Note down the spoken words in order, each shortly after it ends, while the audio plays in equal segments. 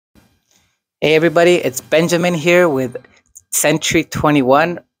Hey everybody, it's Benjamin here with Century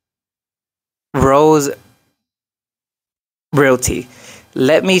 21 Rose Realty.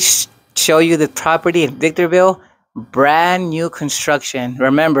 Let me show you the property in Victorville, brand new construction.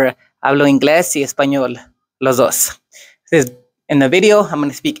 Remember, hablo inglés y español, los dos. In the video, I'm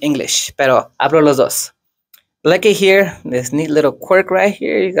going to speak English, pero hablo los dos. Look at here, this neat little quirk right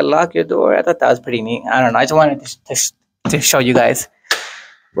here. You can lock your door. I thought that was pretty neat. I don't know, I just wanted to show you guys.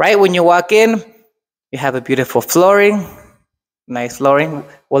 Right when you walk in, you have a beautiful flooring, nice flooring.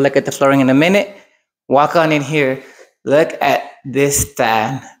 We'll look at the flooring in a minute. Walk on in here. Look at this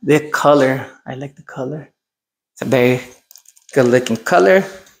fan. The color. I like the color. It's a very good looking color.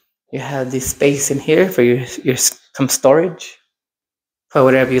 You have this space in here for your some storage. Put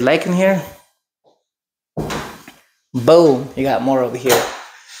whatever you like in here. Boom. You got more over here.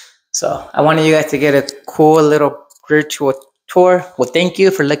 So I wanted you guys to get a cool little virtual tour. Well, thank you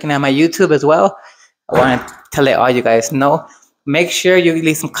for looking at my YouTube as well. I want to let all you guys know. Make sure you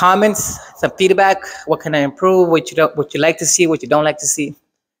leave some comments, some feedback. What can I improve? What you like to see? What you don't like to see?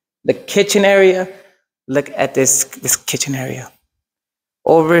 The kitchen area. Look at this kitchen area.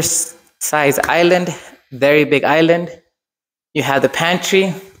 Oversized island, very big island. You have the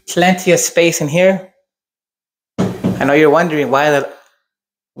pantry, plenty of space in here. I know you're wondering why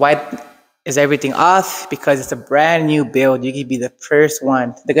is everything off? Because it's a brand new build. You could be the first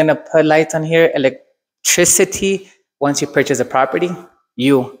one. They're gonna put lights on here, electricity once you purchase a property.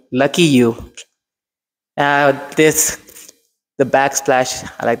 You, lucky you. The backsplash.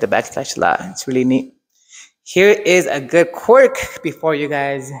 I like the backsplash a lot. It's really neat. Here is a good quirk before you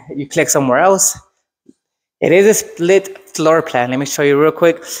click somewhere else. It is a split floor plan. Let me show you real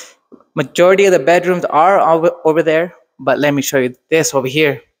quick. Majority of the bedrooms are over there, but let me show you this over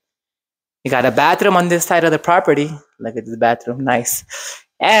here. You got a bathroom on this side of the property. Look at this bathroom, nice.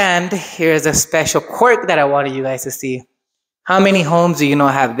 And here's a special quirk that I wanted you guys to see. How many homes do you know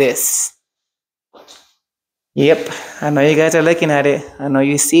have this? Yep, I know you guys are looking at it. I know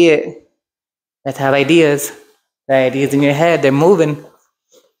you see it. Let's have ideas. The ideas in your head, they're moving.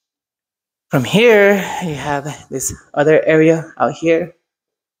 From here, you have this other area out here.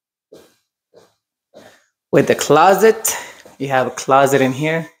 With the closet, you have a closet in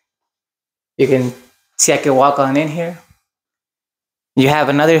here. You can see I can walk on in here. You have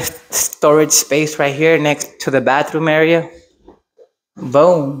another storage space right here next to the bathroom area.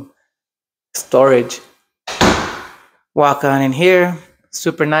 Boom. Storage. Walk on in here.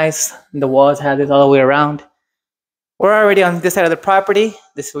 Super nice. The walls have this all the way around. We're already on this side of the property.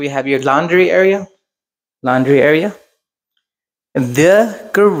 This is where you have your laundry area. Laundry area. The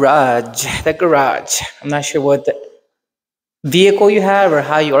garage. The garage. I'm not sure what the vehicle you have or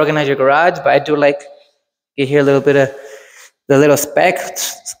how you organize your garage, but I do like you hear a little bit of the little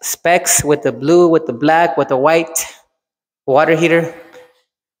specs with the blue, with the black, with the white water heater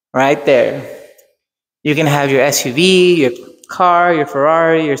right there. You can have your SUV, your car, your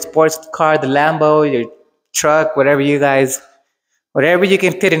Ferrari, your sports car, the Lambo, your truck, whatever you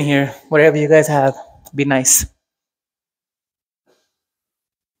can fit in here, whatever you guys have, be nice.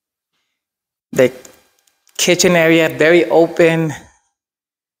 The kitchen area, very open.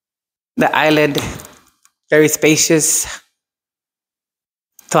 The island, very spacious.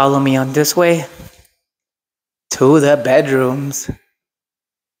 Follow me on this way to the bedrooms.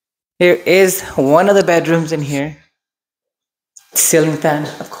 Here is one of the bedrooms in here. Ceiling fan,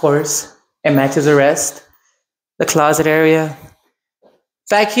 of course. It matches the rest. The closet area.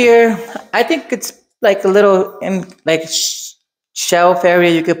 Back here, I think it's like a little shelf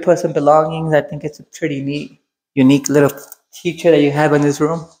area. You could put some belongings. I think it's a pretty neat, unique little feature that you have in this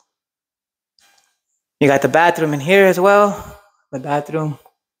room. You got the bathroom in here as well. The bathroom.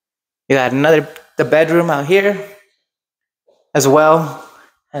 You got the bedroom out here as well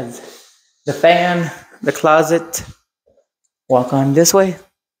as the fan, the closet. Walk on this way.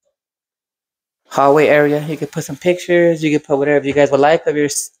 Hallway area. You could put some pictures. You could put whatever you guys would like of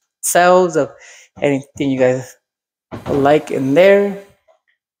yourselves, of anything you guys would like in there.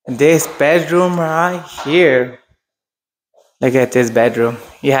 And this bedroom right here. Look at this bedroom.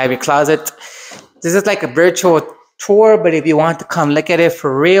 You have your closet. This is like a virtual tour, but if you want to come look at it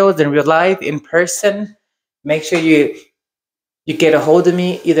for real, in real life, in person, make sure you get a hold of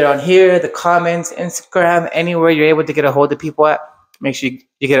me either on here, the comments, Instagram, anywhere you're able to get a hold of people at. Make sure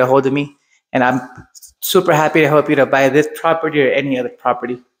you get a hold of me. And I'm super happy to help you to buy this property or any other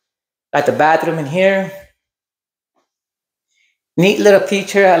property. Got the bathroom in here. Neat little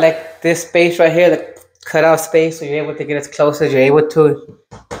feature. I like this space right here, the cutout space, so you're able to get as close as you're able to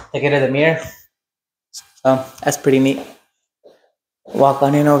get at the mirror. So that's pretty neat. Walk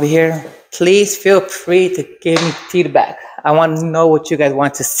on in over here. please feel free to give me feedback. I want to know what you guys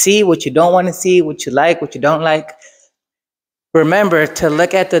want to see, what you don't want to see, what you like, what you don't like. Remember to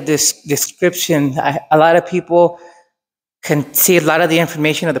look at the description. A lot of people can see a lot of the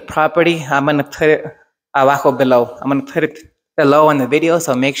information of the property. I'm going to put it abajo below. I'm going to put it below in the video,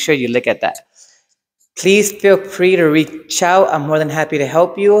 so make sure you look at that. Please feel free to reach out. I'm more than happy to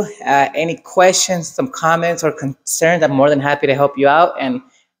help you. Any questions, some comments, or concerns, I'm more than happy to help you out. And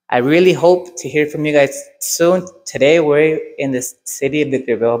I really hope to hear from you guys soon. Today, we're in the city of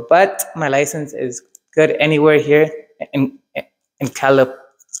Victorville, but my license is good anywhere here in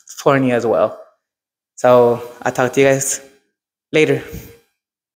California as well. So I'll talk to you guys later.